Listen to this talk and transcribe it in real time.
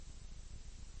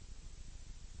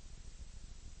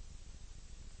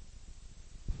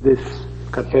this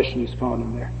confession is found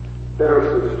in there.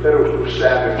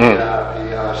 Perustussäännöt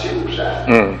ja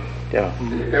sivusäännöt. Joo.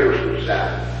 Eli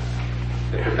perustussäännöt.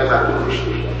 Että tämä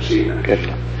tunnustus on siinä.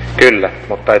 Kyllä,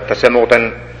 mutta että se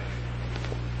muuten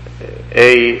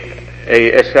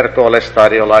ei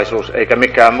eskertuolestadiolaisuus eikä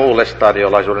mikään muu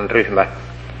lestadiolaisuuden ryhmä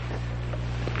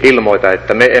ilmoita,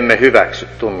 että me emme hyväksy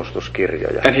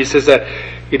tunnustuskirjoja. And he says that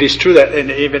it is true that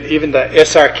even the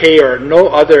SRK or no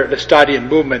other Lestadian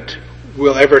movement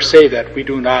will ever say that we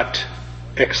do not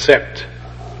accept.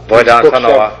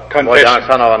 Voidaan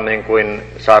sanoa niin kuin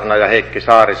saarnaaja Heikki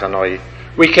Saari sanoi.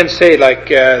 We can say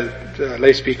like the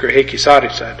lay speaker Heikki Saari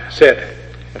said.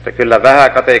 Että kyllä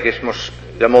vähäkatekismus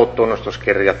ja muut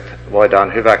tunnustuskirjat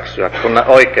voidaan hyväksyä, kun ne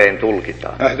oikein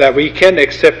tulkitaan. That we can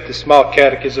accept the small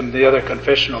catechism and the other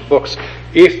confessional books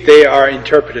if they are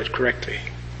interpreted correctly.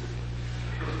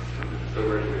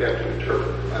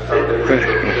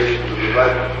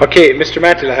 Okay, Mr.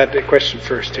 Mantila had a question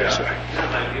first. Yes, sir.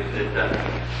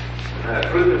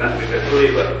 Ryhmät, mitkä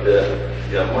tulivat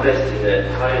ja monesti ne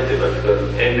haisivat,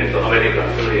 ennen kuin Amerikan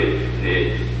tuli,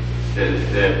 niin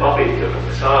ne papit,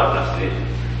 jotka saarnas, niin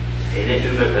ei ne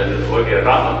ymmärtänyt oikein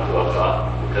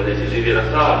raamattuakaan, mutta ne siis vielä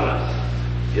saarnas.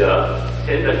 Ja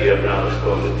sen takia minä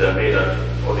uskon, että meillä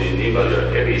oli niin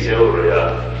paljon eri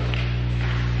seuroja.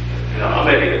 Ja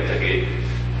Amerikassakin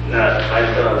minä sain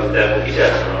sanoa, mitä mun isä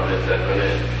sanoi, että kun ne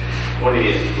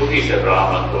moni luki sen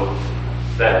raamattu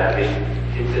väärin,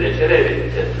 sitten ne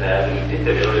selvitti sen väärin,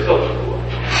 sitten vielä oli sotkua.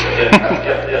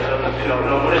 Ja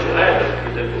sanoin, on monesti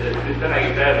ajatellut, että nyt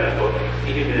tänäkin päivänä, kun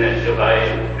ihminen, joka ei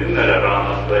ymmärrä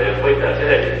raamattua ja koittaa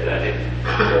selvittää, niin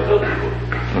se on sotkua.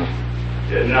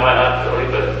 Ja minä vain ajattelin,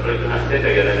 olikohan sen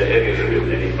takia näitä eri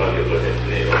ryhmiä niin paljon, kun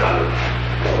ne ei osannut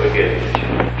oikein.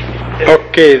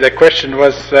 Okay, the question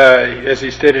was, as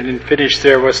he stated in Finnish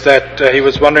there, was that he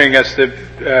was wondering as the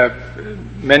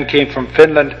men came from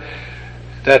Finland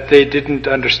that they didn't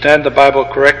understand the Bible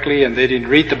correctly and they didn't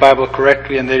read the Bible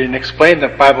correctly and they didn't explain the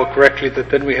Bible correctly, that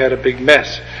then we had a big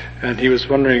mess. And he was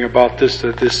wondering about this,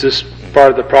 that this is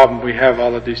part of the problem we have,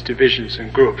 all of these divisions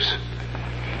and groups.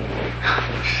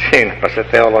 Siinäpä se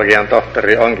teologian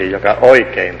tohtori onkin, joka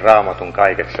oikein raamatun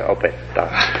kaikessa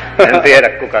opettaa. En tiedä,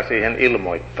 kuka siihen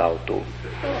ilmoittautuu.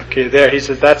 Okay, there he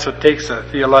says that's what takes a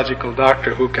theological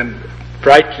doctor who can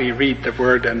rightly read the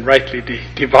word and rightly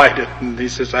divide it. And he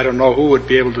says, I don't know who would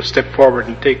be able to step forward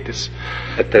and take this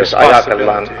että jos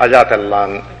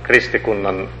ajatellaan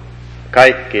kristikunnan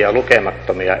kaikkia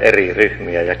lukemattomia eri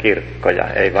ryhmiä ja kirkkoja,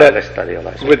 ei vain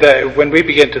lestadiolaisia. When we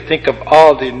begin to think of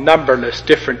all the numberless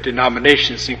different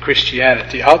denominations in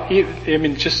Christianity, I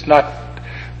mean just not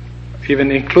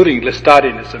even including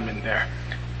Lestadianism in there.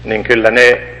 Niin kyllä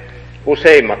ne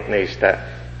useimmat niistä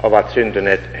ovat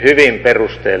syntyneet hyvin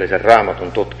perusteellisen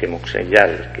raamatun tutkimuksen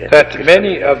jälkeen. That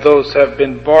many of those have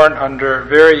been born under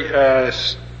very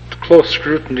close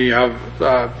scrutiny of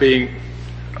being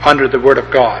under the Word of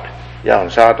God. Ja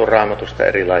on saatu raamatusta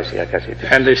erilaisia käsityksiä.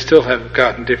 And they still have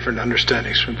gotten different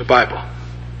understandings from the Bible.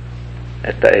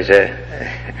 Että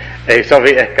ei sovi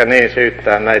ehkä niin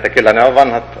syyttää näitä. Kyllä ne on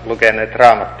vanhat lukeneet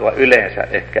raamattua yleensä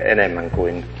ehkä enemmän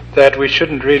kuin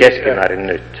keskimäärin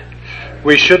nyt.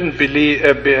 We shouldn't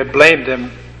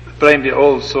blame the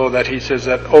old, so that he says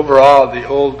that overall the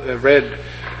old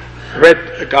read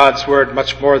God's word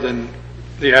much more than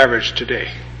the average today.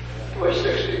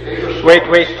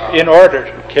 Wait, in order,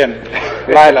 Ken.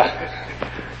 Lila. I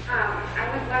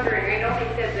was wondering, I know he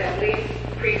said that lay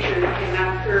preachers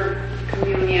cannot serve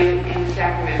communion and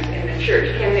sacraments in the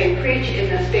church. Can they preach in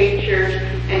the state church?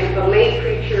 And if a lay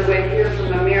preacher went here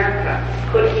from America,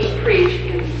 could he preach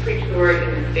the word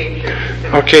in the state church?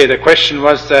 Okay, the question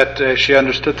was that she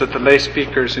understood that the lay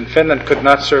speakers in Finland could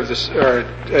not serve or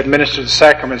administer the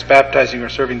sacraments, baptizing or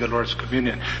serving the Lord's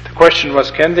communion. The question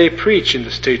was, can they preach in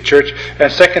the state church?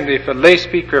 And secondly, if a lay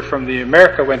speaker from the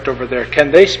America went over there,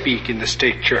 can they speak in the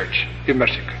state church?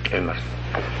 Ymmärsikö? Ymmärsin.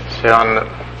 Se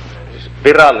on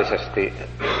virallisesti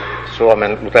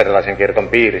Suomen luterilaisen kirkon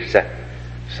piirissä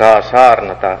saa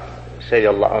saarnata se,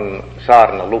 jolla on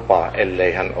saarnalupa,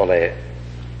 ellei hän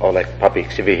ole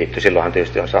papiksi vihitty. Silloinhan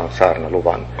tietysti on saanut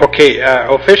saarnaluvan. Okay,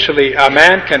 officially a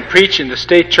man can preach in the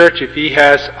state church if he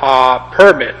has a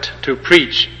permit to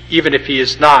preach, even if he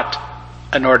is not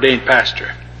an ordained pastor.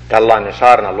 Tällainen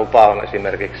saarnalupa on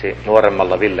esimerkiksi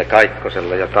nuoremmalla Ville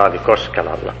Kaikkosella ja Taavi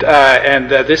Koskelalla.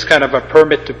 And this kind of a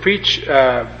permit to preach,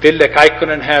 Ville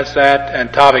Kaikkonen has that and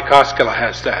Taavi Koskela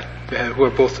has that, who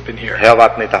have both been here. He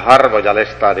ovat niitä harvoja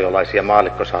lestadiolaisia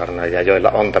maallikkosaarnaajia, joilla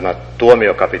on tämä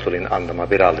tuomiokapitulin antama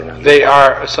virallinen lupa. They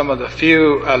are some of the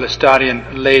few Lestadian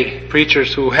lay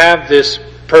preachers who have this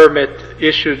permit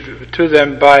issued to them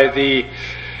by the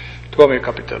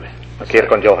tuomiokapitoli.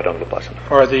 Kirkon johdon lupasana.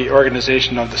 Or the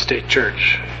organization of the state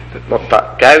church. Mutta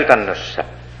käytännössä.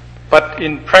 But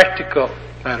in practical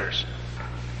matters.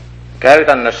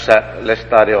 Käytännössä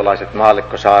lestadiolaiset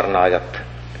maallikkosaarnaajat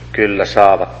kyllä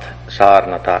saavat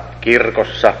saarnata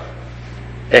kirkossa.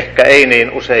 Ehkä ei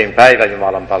niin usein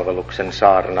päiväjumalan palveluksen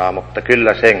saarnaa, mutta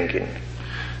kyllä senkin.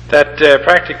 That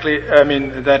practically,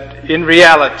 that in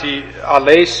reality, a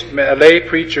lay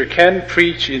preacher can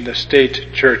preach in the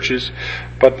state churches,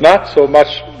 but not so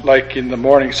much like in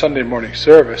the Sunday morning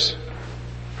service.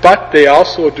 But they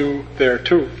also do there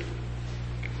too.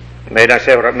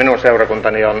 Minun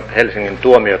seurakuntani on Helsingin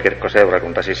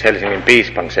tuomiokirkkoseurakunta, siis Helsingin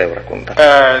piispan seurakunta.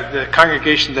 The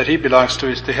congregation that he belongs to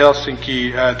is the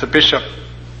Helsinki, the bishop,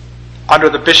 under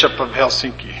the bishop of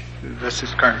Helsinki. That's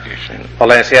his congregation.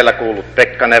 Olen siellä kuullut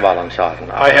Pekka Nevalan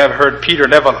saarnaa. I have heard Peter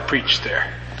Nevala preach there.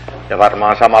 Ja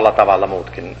varmaan samalla tavalla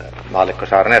muutkin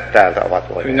maallikkosaarneet täältä ovat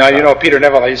voineet. Now you know Peter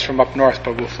Nevala, he's from up north by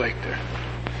Wolf Lake there.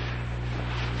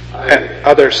 And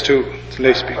others too,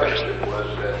 lay speakers.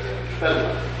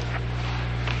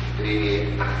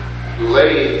 The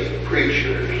lay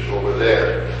preachers over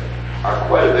there are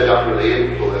quite a bit under the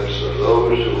influence of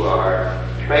those who are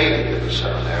trained in the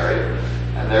seminary,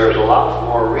 and there's a lot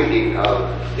more reading of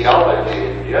theology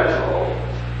in general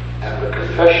and the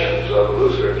confessions of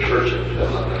Lutheran Church in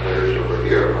Finland than there is over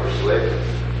here amongst laymen.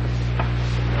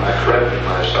 I corrected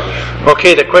my assumption.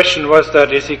 Okay, the question was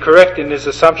that is he correct in his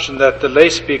assumption that the lay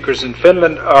speakers in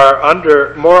Finland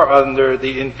are more under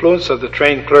the influence of the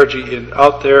trained clergy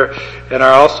out there and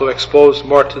are also exposed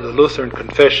more to the Lutheran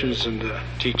confessions and the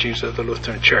teachings of the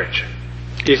Lutheran Church?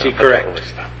 Is he correct?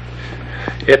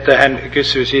 Että hän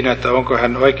kysyy siinä, että onko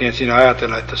hän oikein siinä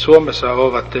ajatella, että Suomessa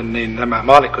ovat niin nämä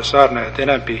maallikkosaarnaajat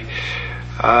enempi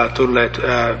tulleet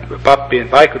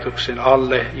pappien vaikutuksen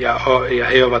alle ja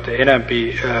he ovat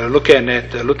enempi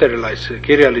lukeneet luterilaista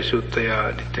kirjallisuutta ja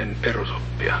niiden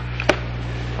perusoppia.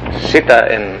 Sitä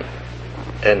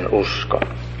en usko.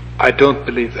 I don't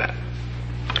believe that.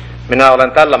 Minä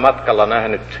olen tällä matkalla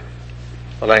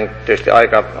olen tietysti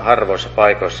aika harvoissa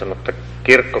paikoissa, mutta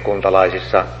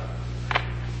kirkkokuntalaisissa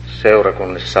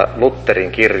seurakunnissa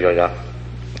Lutherin kirjoja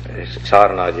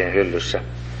saarnaajien hyllyssä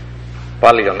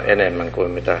paljon enemmän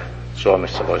kuin mitä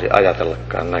Suomessa voisi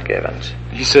ajatellakaan näkevänsä.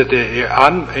 He said,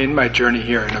 in my journey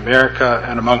here in America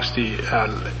and amongst the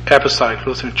apostolic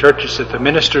Lutheran churches, that the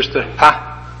ministers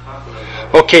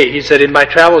he said, in my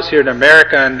travels here in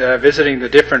America and visiting the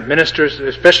different ministers,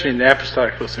 especially in the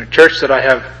apostolic Lutheran church, that I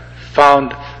have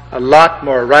found a lot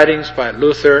more writings by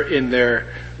Luther in their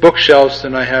bookshelves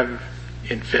than I have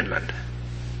in Finland.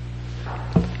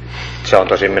 Se on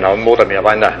tosin, minä olen muutamia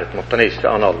vain nähnyt, mutta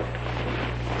niistä on ollut.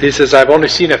 He says, I've only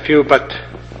seen a few, but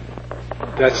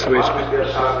that's the way it's been.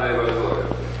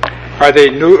 Are they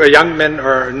young men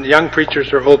or young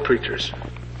preachers or old preachers?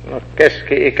 No,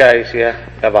 keski-ikäisiä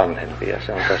ja vanhempia,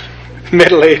 se on tässä.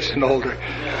 Middle age and older.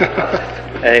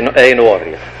 ei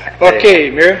nuoria.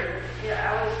 Okay, Mir? Yeah,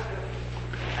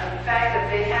 the fact that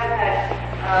they have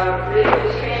had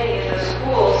religious training in the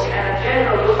schools and a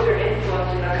general Lutheran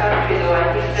influence in the country, though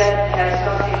I think that has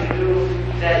something to do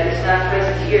that is not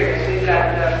present here, because we've got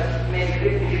maybe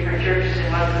 50 different churches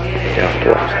in one community.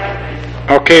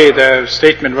 Okay, the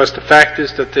statement was the fact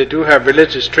is that they do have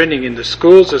religious training in the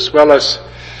schools as well as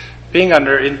being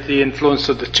under the influence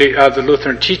of the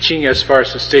Lutheran teaching as far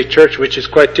as the state church, which is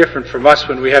quite different from us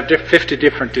when we have 50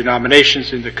 different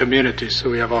denominations in the community, so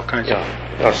we have all kinds of...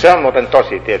 No, se on muuten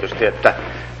tosi tietysti, että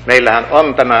meillähän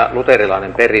on tämä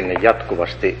luterilainen perinne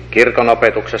jatkuvasti kirkon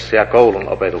opetuksessa ja koulun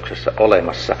opetuksessa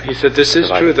olemassa. He said this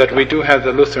is true that we do have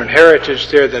the Lutheran heritage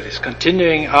there that is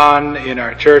continuing on in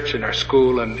our church, in our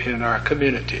school, and in our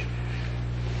community.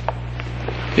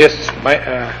 Yes,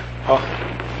 Paul?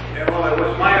 Well, it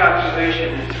was my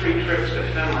observation in 3 trips to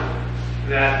Finland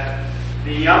that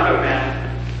the younger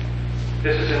men,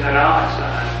 this is in the Rauhan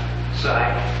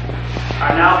side,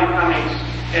 are now becoming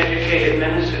educated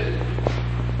ministers.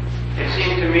 It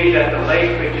seemed to me that the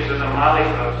lay preachers of the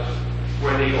Mallikos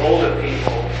were the older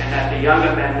people and that the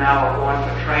younger men now are going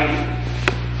for training.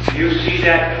 Do you see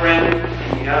that trend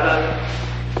in the other?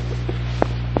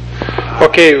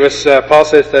 Okay, Paul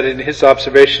says that in his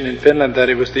observation in Finland that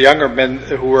it was the younger men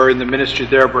who were in the ministry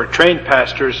there were trained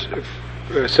pastors,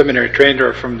 seminary trained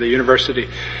or from the university,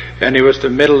 and it was the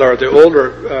middle or the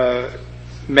older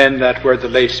men that were the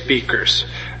lay speakers.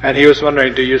 And he was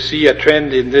wondering, do you see a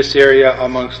trend in this area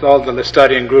amongst all the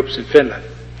Lestadian groups in Finland?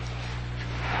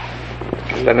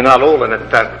 Kyllä minä luulen,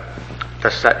 että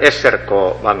tässä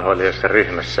SRK-vanhoilijassa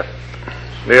ryhmässä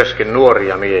myöskin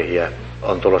nuoria miehiä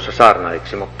on tulossa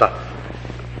saarnaiksi, mutta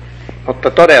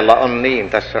Mutta todella on niin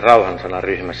tässä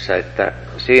rauhansanaryhmässä, että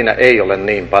siinä ei ole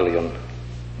niin paljon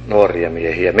nuoria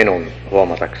miehiä minun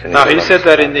huomatakseni. Now he said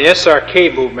that in the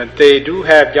SRK movement they do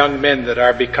have young men that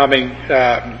are becoming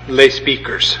lay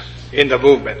speakers in the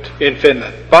movement in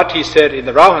Finland. But he said in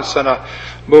the Rauhansana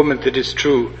movement it is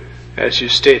true, as you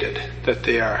stated, that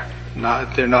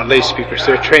they're not lay speakers,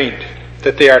 they're trained,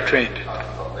 that they are trained.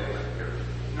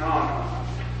 No.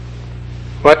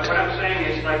 What? What I'm saying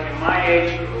is, like in my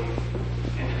age group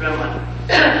in Finland,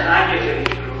 Anya's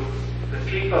age group,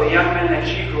 the people, the young men that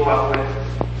she grew up with,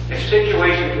 if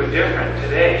situations were different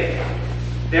today,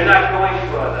 they're not going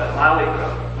for the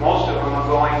Malika. Most of them are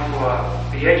going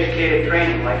for the educated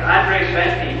training. Like Andres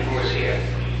Ventin, who was here,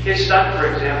 his son, for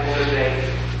example, is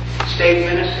a state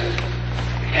minister.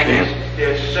 And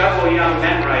there's several young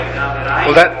men right now that I...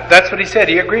 Well, that's what he said.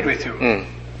 He agreed with you. Mm.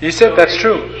 He said that's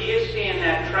true. He is seeing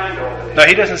that trend over there. No,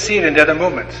 he doesn't see it in the other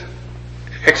movements,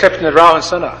 except in the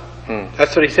Rauhansana.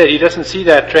 That's what he said. He doesn't see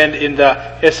that trend in the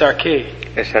SRK.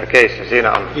 SRK:ssä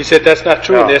siinä on. He said that's not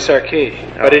true in the Joo. SRK,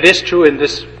 but it is true in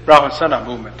this Rauhansana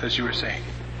movement, as you were saying.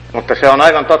 Mutta se on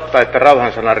aivan totta, että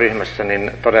rauhansanaryhmässä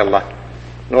niin todella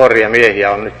nuoria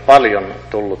miehiä on nyt paljon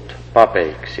tullut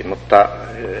papeiksi, mutta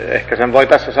ehkä sen voi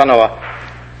tässä sanoa,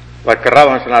 vaikka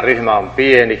rauhansanaryhmä on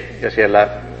pieni ja siellä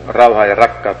rauhaa ja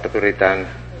rakkautta pyritään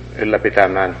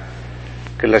ylläpitämään,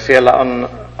 kyllä siellä on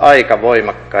aika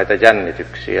voimakkaita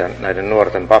jännityksiä näiden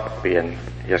nuorten pappien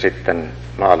ja sitten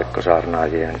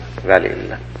maallikkosaarnaajien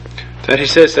välillä. That he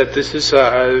says that this is a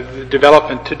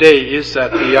development today is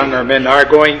that the younger men are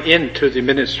going into the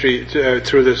ministry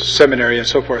through the seminary and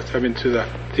so forth, I mean to the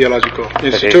theological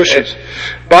institutions.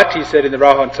 But he said in the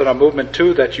Rauhansana movement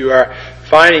too that you are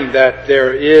finding that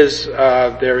there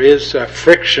is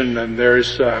friction and there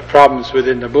is problems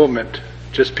within the movement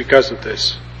just because of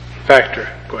this factor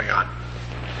going on.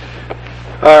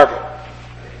 Arvo.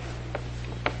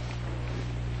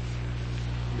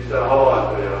 Mitä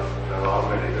havaintoja täällä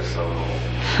Amerikassa on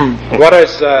ollut?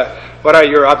 What are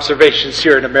your observations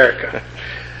here in America?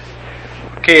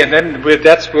 Okay, and then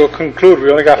we'll conclude.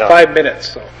 We only got 5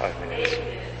 minutes, so 5 minutes.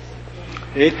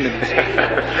 8 minutes.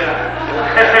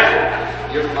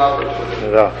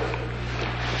 Joo.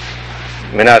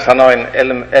 Minä sanoin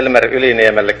Elmer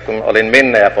Yliniemelle, kun olin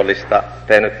Minneapolista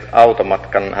tehnyt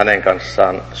automatkan hänen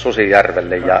kanssaan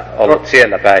Susijärvelle ja ollut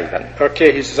siellä päivän.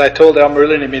 Okay, he says, I told Elmer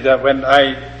Yliniemi that when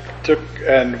I took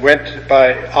and went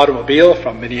by automobile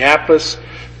from Minneapolis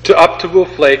up to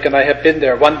Wolf Lake, and I had been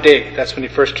there one day. That's when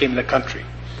he first came in the country.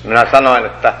 Minä sanoin,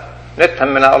 että nythän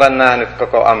minä olen nähnyt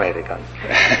koko Amerikan.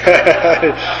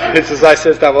 He says, I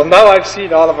says that, well, now I've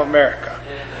seen all of America.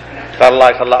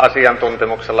 Tällaisella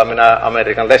asiantuntemuksella minä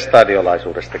Amerikan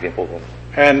lestadiolaisuudestakin puhun.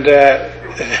 And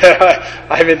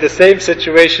I'm in the same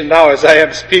situation now as I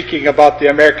am speaking about the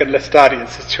American Lestadian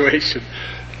situation.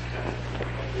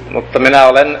 Mutta minä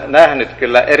olen nähnyt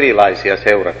kyllä erilaisia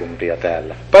seurakuntia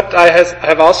täällä. But I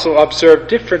have also observed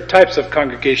different types of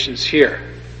congregations here.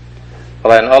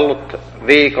 Olen ollut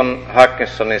viikon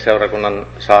Hackinsonin seurakunnan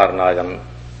saarnaajan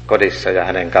kodissa ja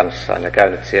hänen kanssaan ja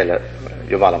käynyt siellä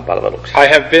Jumalan palveluksessa. I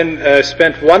have been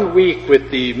spent 1 week with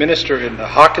the minister in the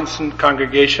Hawkinson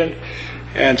congregation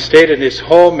and stayed in his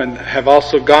home and have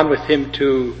also gone with him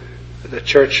to the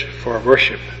church for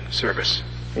worship service.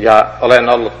 Ja olen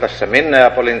ollut tässä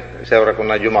Minneapolin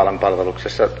seurakunnan Jumalan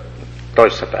palveluksessa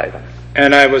toissapäivänä.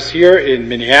 And I was here in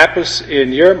Minneapolis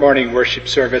in your morning worship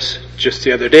service just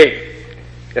the other day.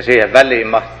 Ja siihen väliin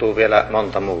mahtuu vielä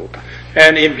monta muuta.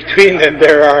 And in between them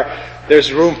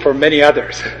there's room for many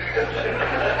others.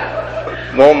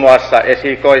 Muun muassa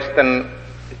esikoisten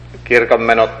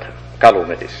kirkonmenot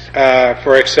Kalumetissä.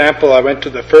 For example, I went to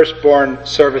the firstborn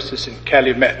services in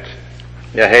Calumet.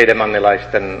 Ja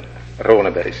heidemannilaisten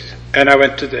Runebergissä. And I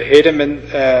went to the Heidemann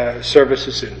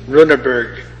services in Runeberg,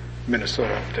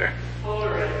 Minnesota up there.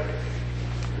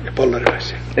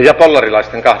 Ja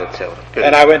pollarilaisten 2 seurat. Kyllä.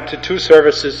 And I went to 2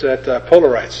 services at the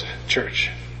Polarites Church.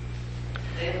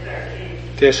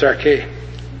 The SRK.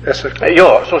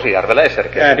 Joo, Susijärvellä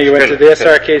SRK. And he went to the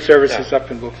SRK services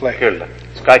up in Wolf Lake. Kyllä.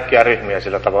 Kaikkia ryhmiä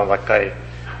sillä tavoin, vaikka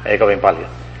ei kovin paljon.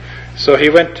 So he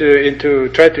went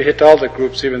tried to hit all the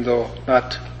groups, even though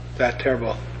not that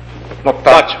terrible.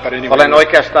 Mutta much, but anyway. Olen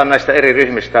oikeastaan näistä eri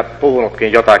ryhmistä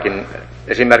puhunutkin jotakin.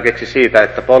 Esimerkiksi siitä,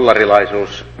 että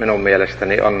pollarilaisuus minun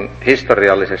mielestäni on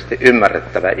historiallisesti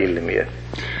ymmärrettävä ilmiö.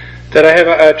 That I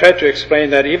have tried to explain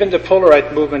that even the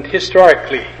Polarite movement,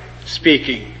 historically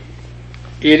speaking,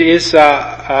 it is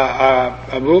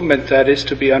a movement that is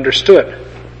to be understood.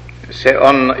 Se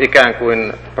on ikään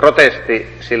kuin protesti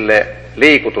sille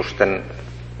liikutusten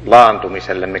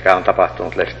laantumiselle, mikä on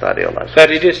tapahtunut lestadiolaisille.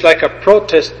 That it is like a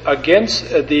protest against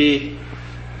the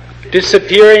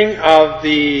disappearing of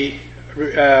the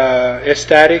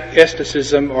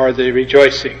ecstaticism or the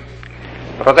rejoicing.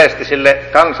 Protesti sille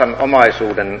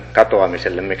kansanomaisuuden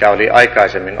katoamiselle, mikä oli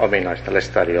aikaisemmin ominaista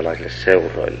lestadiolaisille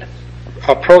seuroille.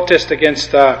 A protest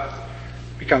against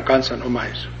mikä on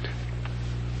kansanomaisuutta?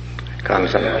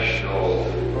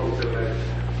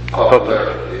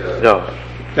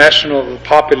 National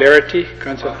popularity.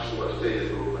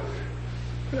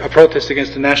 A protest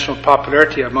against the national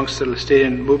popularity amongst the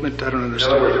Laestadian movement. I don't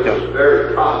understand. In other words, it was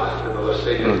very prominent in the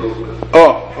Laestadian movement.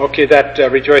 Oh, okay, that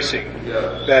rejoicing. Yes.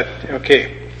 That, okay.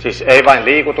 Siis ei vain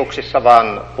liikutuksissa,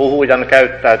 vaan puhujan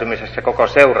käyttäytymisessä koko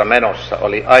seuramenossa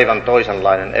oli aivan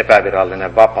toisenlainen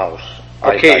epävirallinen vapaus.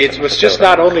 Okay, it was just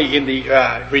not only in the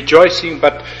rejoicing,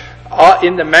 but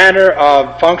in the manner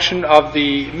of function of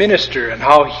the minister and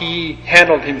how he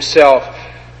handled himself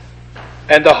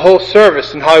and the whole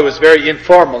service and how it was very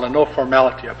informal and no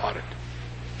formality about it.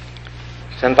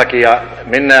 Sen takia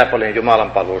Minneapolin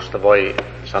jumalanpalvelusta voi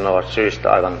sanoa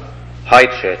syystä aivan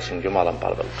high churchin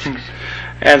jumalanpalveluksiksi.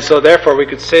 And so therefore we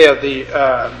could say of the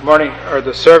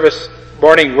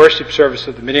morning worship service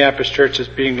of the Minneapolis church as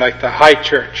being like the high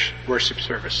church worship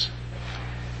service.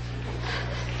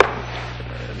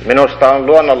 Minusta on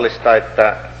luonnollista,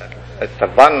 että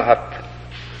vanhat,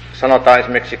 sanotaan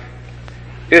esimerkiksi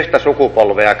yhtä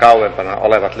sukupolvea kauempana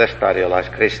olevat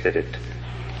lestadiolaiskristityt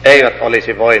eivät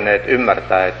olisi voineet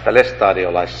ymmärtää, että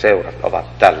lestadiolaisseurat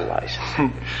ovat tällaisia.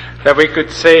 That we could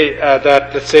say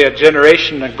that, let's say, a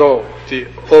generation ago, the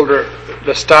older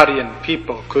Laestadian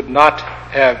people could not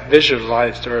have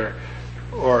visualized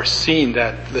or seen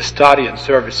that Laestadian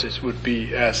services would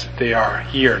be as they are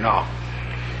here now.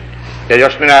 Ja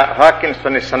jos minä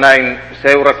Hawkinsonissa näin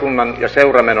seurakunnan ja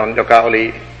seuramenon, joka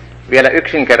oli vielä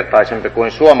yksinkertaisempi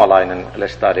kuin suomalainen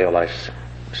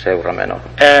lestadiolaisseurameno.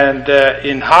 And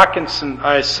in Hawkinson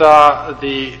I saw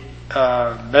the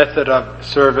method of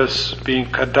service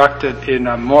being conducted in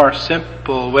a more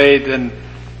simple way than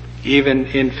even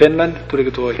in Finland,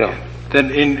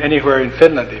 than in anywhere in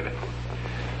Finland even.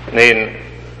 Niin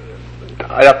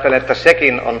ajattelen, että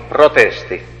sekin on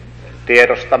protesti,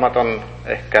 tiedostamaton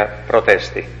ehkä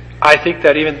protesti. I think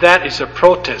that even that is a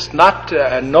protest, not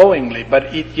knowingly, but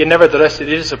nevertheless it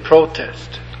is a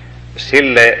protest.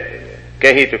 Sille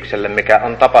kehitykselle, mikä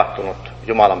on tapahtunut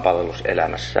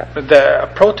jumalanpalveluselämässä. A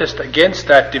protest against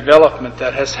that development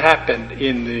that has happened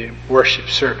in the worship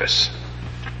service.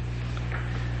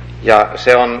 Ja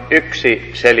se on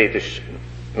yksi selitys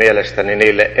mielestäni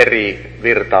niille eri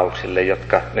virtauksille,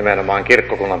 jotka nimenomaan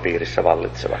kirkkokunnan piirissä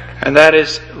vallitsevat. And that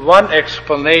is one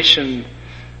explanation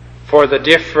for the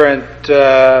different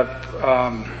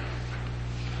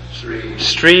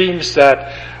streams that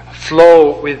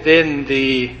flow within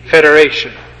the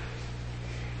federation.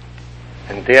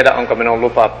 En tiedä, onko minun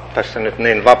lupa tässä nyt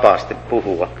niin vapaasti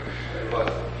puhua.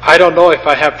 I don't know if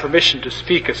I have permission to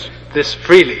speak this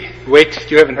freely.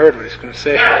 Wait, you haven't heard what he's going to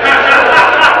say.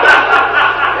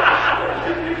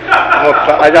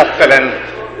 Mutta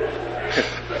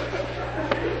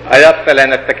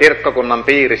ajattelen, että kirkkokunnan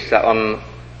piirissä on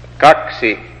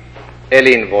kaksi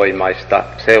elinvoimaista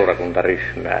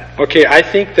seurakuntaryhmää. Okay, I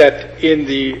think that in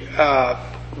the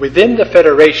within the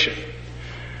federation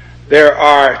there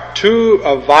are two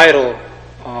vital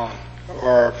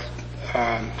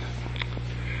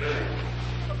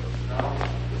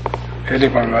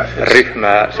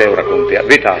ryhmää seurakuntia.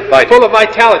 Full of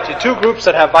vitality. Two groups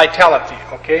that have vitality.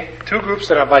 Okay, two groups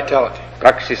that have vitality.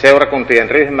 Kaksi seurakuntien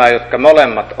ryhmää, jotka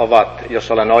molemmat ovat,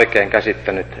 jos olen oikein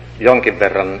käsittänyt, jonkin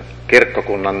verran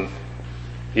kirkkokunnan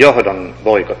johdon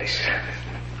boikotissa.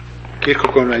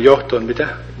 Kirkkokunnan johtoon mitä?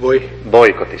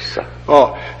 Boikotissa.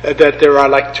 Oh, that there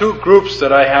are like two groups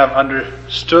that I have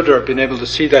understood or been able to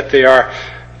see that they are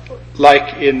like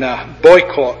in a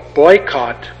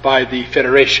boycott by the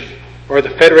federation, or the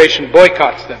federation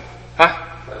boycotts them. Huh?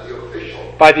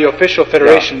 By the official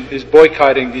federation is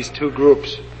boycotting these two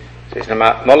groups. Siis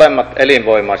nämä molemmat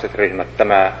elinvoimaiset ryhmät,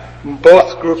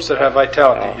 both groups that have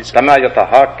vitality. Tämä, jota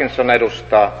Hawkinson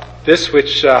edustaa. This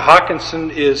which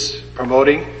Hawkinson is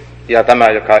promoting. Ja tämä,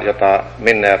 jota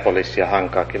Minneapolis ja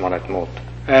Hancock ja monet muut.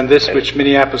 And this which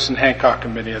Minneapolis and Hancock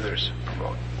and many others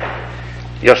promote.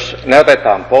 Jos ne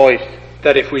otetaan pois,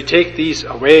 that if we take these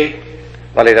away,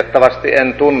 valitettavasti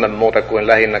en tunne muuta kuin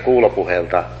lähinnä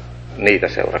kuulopuheelta niitä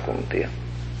seurakuntia.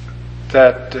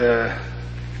 That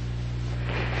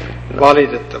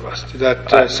valitettavasti.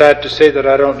 Sad to say that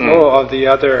I don't know of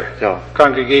the other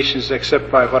congregations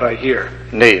except by what I hear.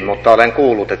 Niin, mutta olen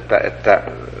kuullut, että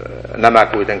nämä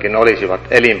kuitenkin olisivat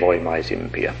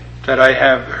elinvoimaisimpia. that I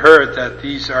have heard that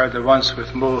these are the ones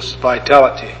with most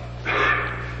vitality.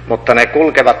 Mutta ne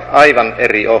kulkevat aivan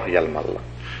eri ohjelmalla.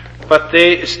 But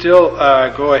they still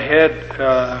go ahead,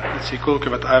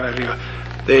 kulkevat aivan eri.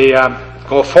 They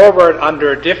go forward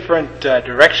under a different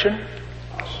direction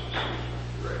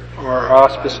or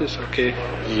auspices, okay.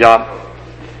 Ja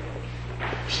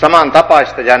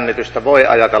samantapaista jännitystä voi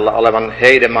ajatella olevan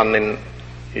Heidemannin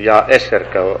ja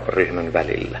Esserco-ryhmän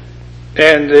välillä.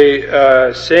 And the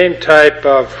same type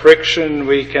of friction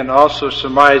we can also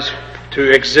surmise to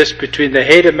exist between the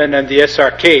Heidemann and the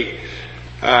SRK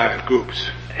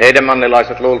groups.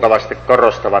 Heidemannilaiset luultavasti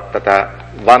korostavat tätä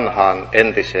vanhaan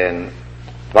entiseen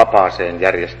vapaaseen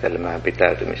järjestelmään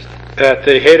pitäytymistä. That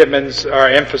the Heidemanns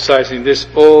are emphasizing this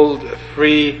old,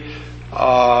 free,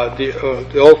 the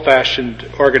old-fashioned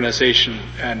organization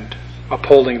and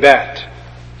upholding that.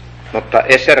 Mutta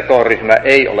SRK-ryhmä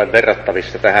ei ole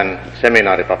verrattavissa tähän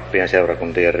seminaaripappien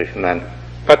seurakuntien ryhmään.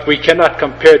 But we cannot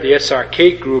compare the SRK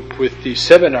group with the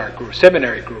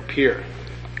seminary group here.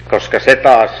 Koska se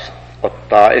taas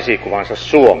ottaa esikuvansa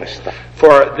Suomesta.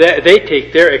 For they take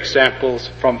their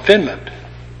examples from Finland.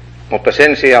 Mutta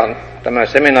sen sijaan tämä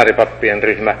seminaaripappien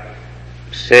ryhmä,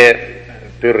 se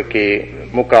pyrkii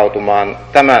mukautumaan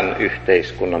tämän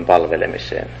yhteiskunnan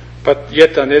palvelemiseen. But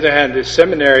yet on the other hand, the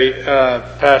seminary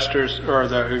pastors or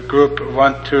the group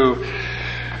want to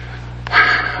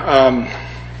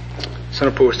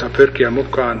pyrkiä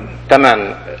mukaan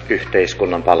tämän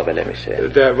yhteiskunnan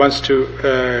palvelemiseen. That wants to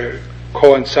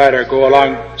coincide or go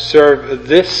along, serve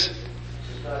this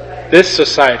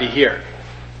society here.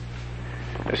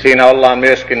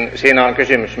 Siinä on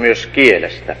kysymys myös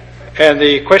kielestä. And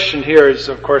the question here is,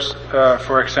 of course,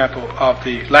 for example, of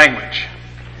the language.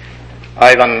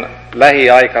 Aivan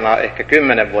lähiaikana, ehkä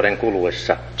 10 vuoden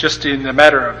kuluessa, just in the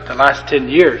matter of the last 10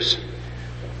 years,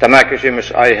 tämä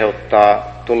kysymys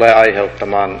tulee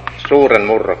aiheuttamaan suuren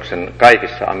murroksen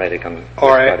kaikissa Amerikan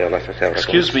lestadiolaisissa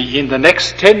seurakunnissa. Excuse me, in the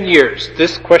next 10 years,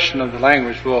 this question of the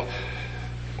language will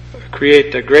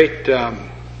create a great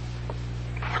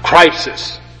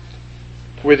crisis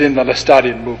within the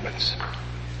Lestadian movements.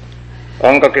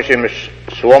 Onko kysymys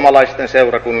suomalaisten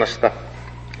seurakunnasta?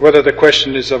 Whether the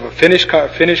question is of a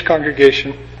Finnish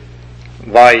congregation,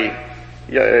 vai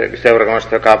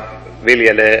seurakunnasta, joka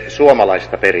viljelee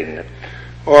suomalaista perinnettä,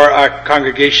 or a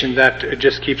congregation that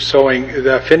just keeps sowing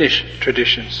the Finnish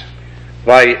traditions,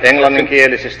 vai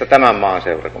englanninkielisestä tämän maan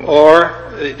seurakunnasta, or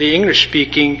the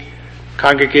English-speaking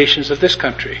congregations of this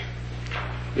country,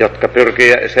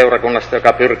 seurakunnasta,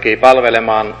 joka pyrkii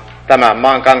palvelemaan tämän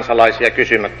maan kansalaisia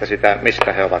kysymättä sitä,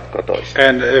 mistä he ovat kotoisin.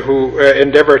 And who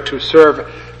endeavor to serve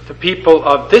the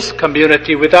people of this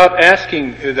community without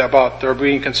asking about or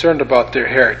being concerned about their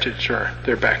heritage or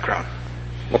their background.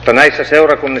 Mutta näissä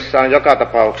seurakunnissa on joka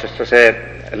tapauksessa se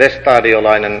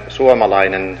lestadiolainen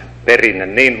suomalainen perinne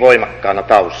niin voimakkaana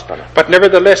taustana. But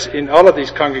nevertheless, in all of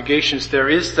these congregations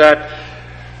there is that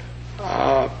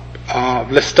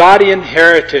Lestadian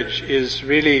heritage is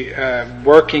really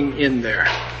working in there.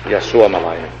 Ja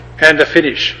suomalainen. And the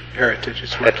Finnish heritage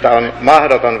is working. Että on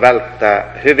mahdoton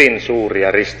välttää hyvin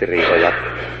suuria ristiriitoja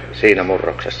siinä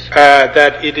murroksessa.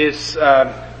 That it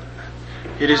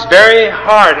is very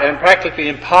hard and practically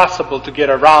impossible to get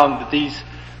around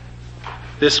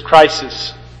this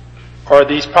crisis or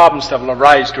these problems that will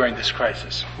arise during this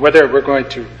crisis. Which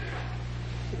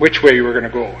way we're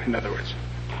going to go, in other words.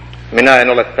 Minä en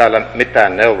ole täällä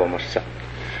mitään neuvomassa.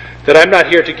 That I'm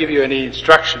not here to give you any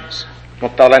instructions.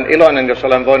 Mutta olen iloinen, jos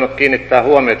olen voinut kiinnittää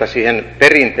huomiota siihen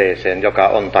perinteeseen, joka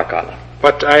on takana.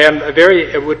 But I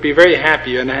would be very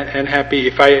happy and happy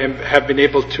if I have been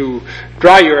able to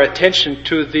draw your attention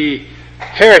to the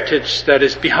heritage that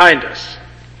is behind us.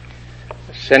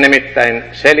 Se nimittäin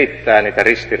selittää niitä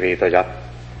ristiriitoja.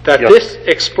 That this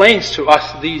explains to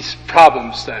us these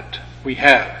problems that we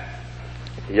have.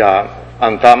 Ja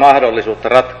antaa mahdollisuutta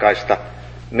ratkaista,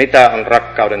 mitä on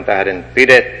rakkauden tähden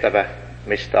pidettävä,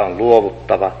 mistä on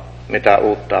luovuttava, mitä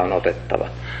uutta on otettava.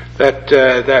 That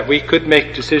we could make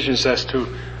decisions as to,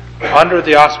 under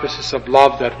the auspices of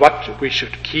love, that what we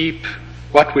should keep,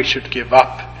 what we should give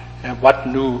up, and what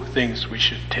new things we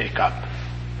should take up.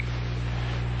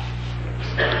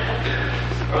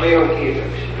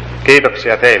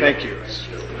 Kiitoksia teille. Thank you.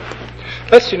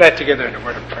 Let's unite together in a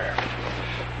word of prayer.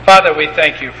 Father, we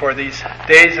thank you for these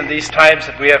days and these times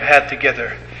that we have had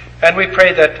together. And we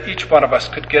pray that each one of us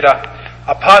could get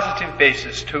a positive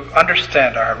basis to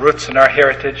understand our roots and our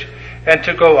heritage and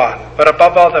to go on. But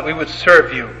above all, that we would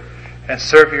serve you and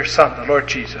serve your Son, the Lord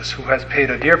Jesus, who has paid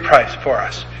a dear price for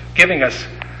us,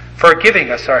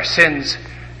 forgiving us our sins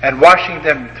and washing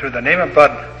them through the name of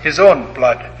blood, his own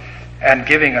blood, and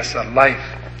giving us a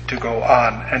life to go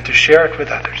on and to share it with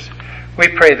others. We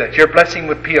pray that your blessing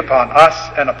would be upon us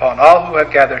and upon all who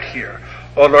have gathered here.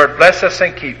 O Lord, bless us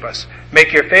and keep us.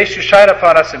 Make your face to shine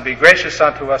upon us and be gracious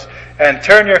unto us, and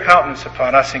turn your countenance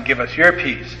upon us and give us your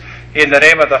peace. In the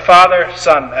name of the Father,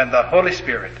 Son, and the Holy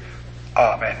Spirit.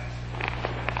 Amen.